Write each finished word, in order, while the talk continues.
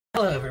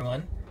Hello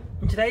everyone.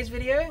 In today's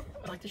video,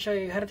 I'd like to show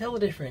you how to tell the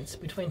difference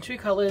between two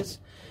colours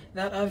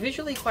that are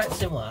visually quite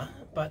similar,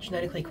 but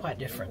genetically quite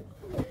different.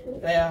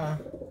 They are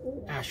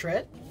ash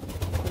red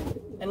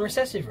and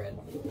recessive red.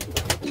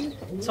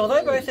 So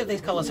although both of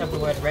these colours have the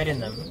word red in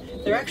them,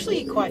 they're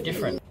actually quite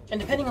different. And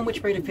depending on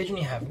which breed of pigeon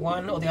you have,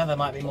 one or the other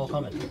might be more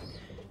common.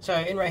 So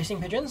in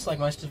racing pigeons, like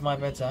most of my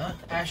birds are,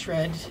 ash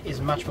red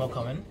is much more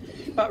common,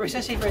 but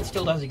recessive red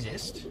still does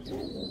exist.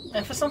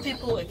 And for some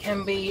people it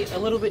can be a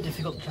little bit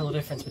difficult to tell the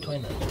difference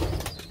between them.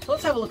 So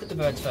let's have a look at the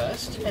birds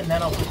first, and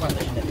then I'll talk about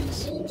the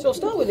genetics. So I'll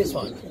start with this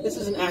one. This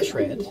is an ash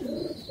red.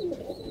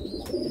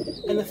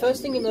 And the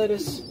first thing you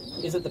notice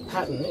is that the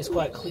pattern is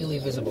quite clearly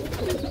visible.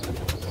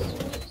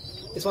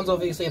 This one's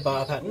obviously a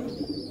bar pattern,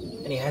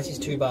 and he has his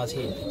two bars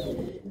here.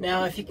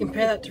 Now if you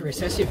compare that to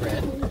recessive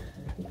red,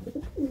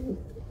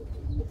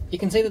 you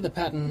can see that the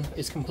pattern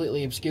is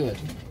completely obscured.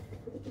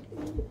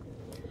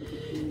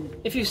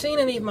 If you've seen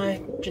any of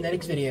my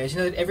genetics videos, you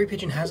know that every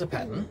pigeon has a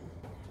pattern,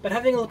 but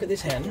having a look at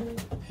this hen,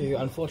 who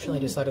unfortunately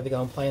decided to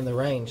go and play in the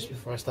rain just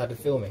before I started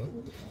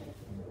filming,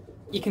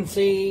 you can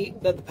see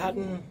that the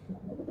pattern,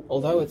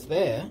 although it's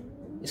there,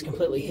 is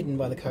completely hidden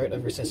by the coat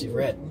of recessive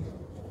red.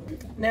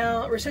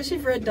 Now,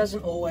 recessive red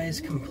doesn't always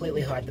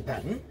completely hide the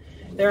pattern.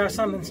 There are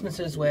some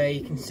instances where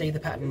you can see the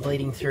pattern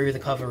bleeding through the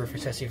cover of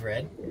recessive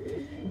red.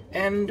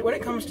 And when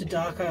it comes to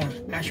darker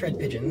ash red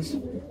pigeons,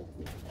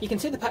 you can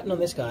see the pattern on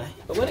this guy,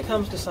 but when it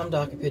comes to some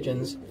darker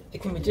pigeons,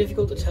 it can be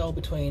difficult to tell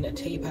between a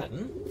T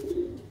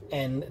pattern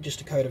and just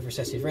a coat of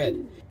recessive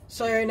red.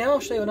 So now I'll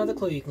show you another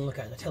clue you can look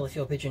at to tell if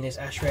your pigeon is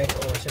ash red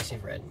or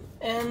recessive red.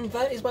 And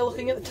that is by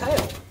looking at the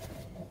tail.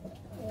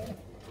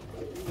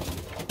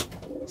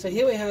 So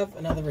here we have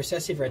another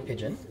recessive red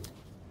pigeon.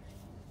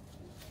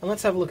 And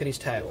let's have a look at his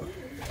tail.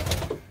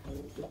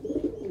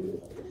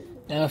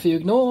 Now if you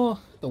ignore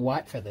the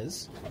white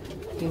feathers,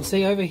 you can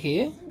see over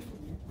here,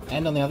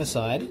 and on the other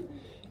side,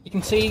 you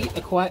can see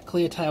a quite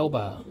clear tail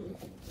bar.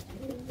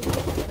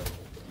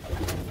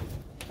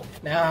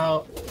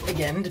 Now,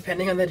 again,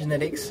 depending on their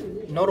genetics,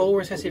 not all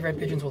recessive red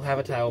pigeons will have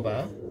a tail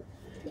bar,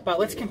 but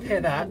let's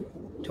compare that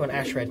to an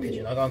ash red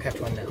pigeon. I'll go and catch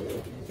one now.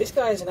 This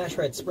guy is an ash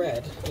red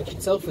spread, which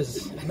itself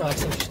is a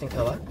nice, interesting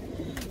colour,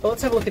 but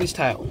let's have a look at his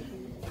tail.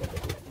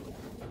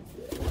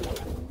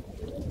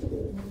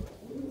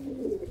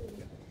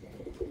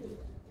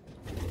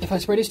 If I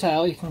spread his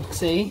tail, you can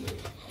see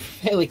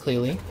fairly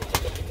clearly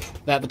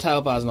that the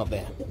tail bar is not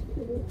there.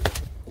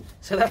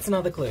 So that's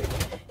another clue.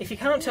 If you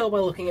can't tell by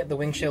looking at the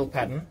wing shield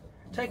pattern,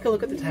 take a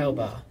look at the tail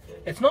bar.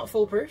 It's not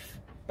foolproof,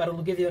 but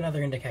it'll give you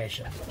another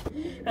indication.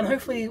 And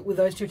hopefully with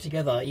those two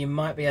together, you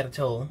might be able to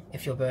tell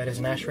if your bird is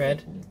an ash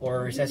red or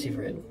a recessive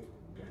red.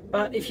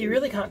 But if you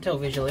really can't tell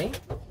visually,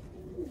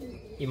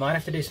 you might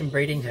have to do some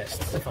breeding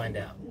tests to find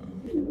out.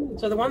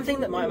 So the one thing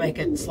that might make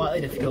it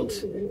slightly difficult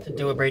to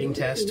do a breeding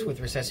test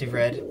with recessive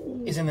red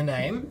is in the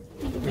name.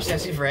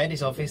 Recessive red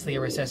is obviously a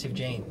recessive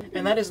gene.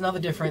 And that is another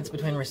difference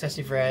between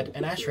recessive red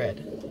and ash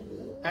red.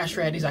 Ash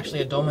red is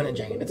actually a dominant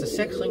gene. It's a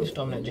sex-linked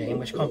dominant gene,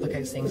 which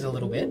complicates things a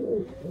little bit,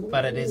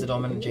 but it is a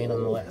dominant gene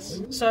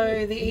nonetheless.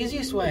 So the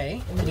easiest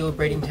way to do a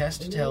breeding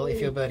test to tell if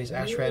your bird is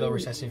ash red or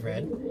recessive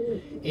red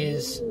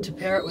is to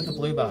pair it with a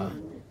blue bar.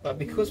 But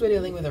because we're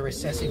dealing with a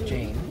recessive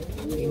gene,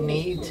 you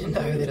need to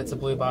know that it's a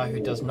blue bar who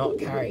does not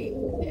carry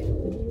it.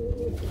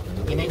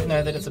 You need to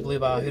know that it's a blue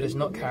bar who does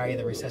not carry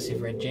the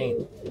recessive red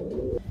gene.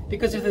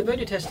 Because if the bird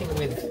you're testing it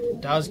with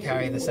does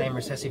carry the same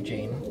recessive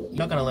gene, you're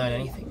not going to learn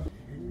anything.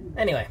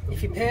 Anyway,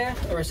 if you pair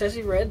a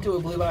recessive red to a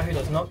blue bar who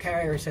does not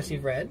carry a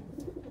recessive red,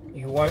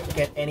 you won't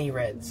get any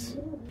reds.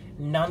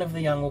 None of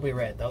the young will be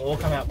red, they'll all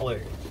come out blue.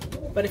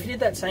 But if you did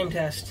that same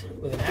test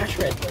with an ash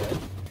red bird,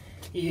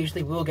 you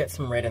usually will get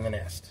some red in the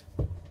nest.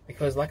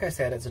 Because like I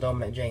said, it's a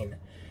dominant gene.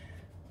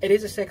 It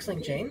is a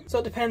sex-linked gene, so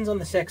it depends on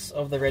the sex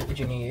of the red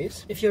pigeon you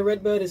use. If your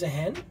red bird is a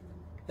hen,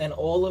 then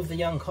all of the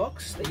young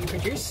cocks that you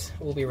produce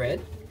will be red.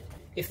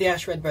 If the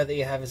ash red bird that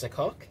you have is a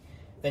cock,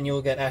 then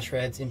you'll get ash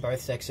reds in both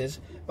sexes,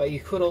 but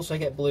you could also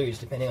get blues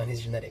depending on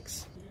his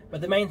genetics.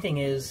 But the main thing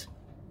is,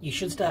 you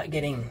should start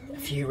getting a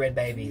few red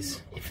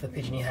babies if the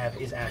pigeon you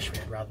have is ash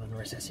red rather than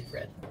recessive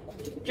red.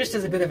 Just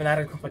as a bit of an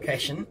added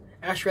complication,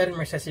 ash red and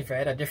recessive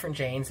red are different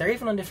genes, they're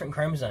even on different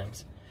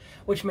chromosomes,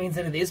 which means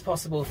that it is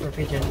possible for a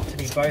pigeon to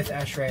be both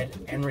ash red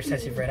and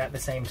recessive red at the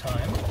same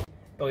time,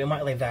 but we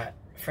might leave that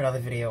for another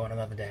video on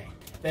another day.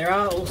 There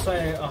are also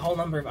a whole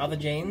number of other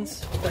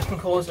genes that can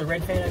cause a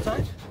red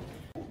phenotype,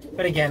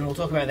 but again, we'll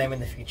talk about them in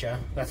the future.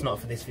 That's not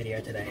for this video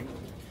today.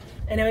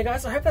 Anyway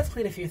guys, I hope that's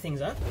cleared a few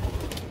things up.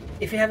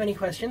 If you have any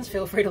questions,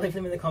 feel free to leave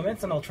them in the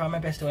comments and I'll try my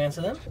best to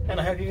answer them.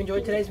 And I hope you've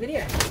enjoyed today's video.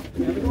 Have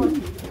a good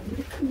one.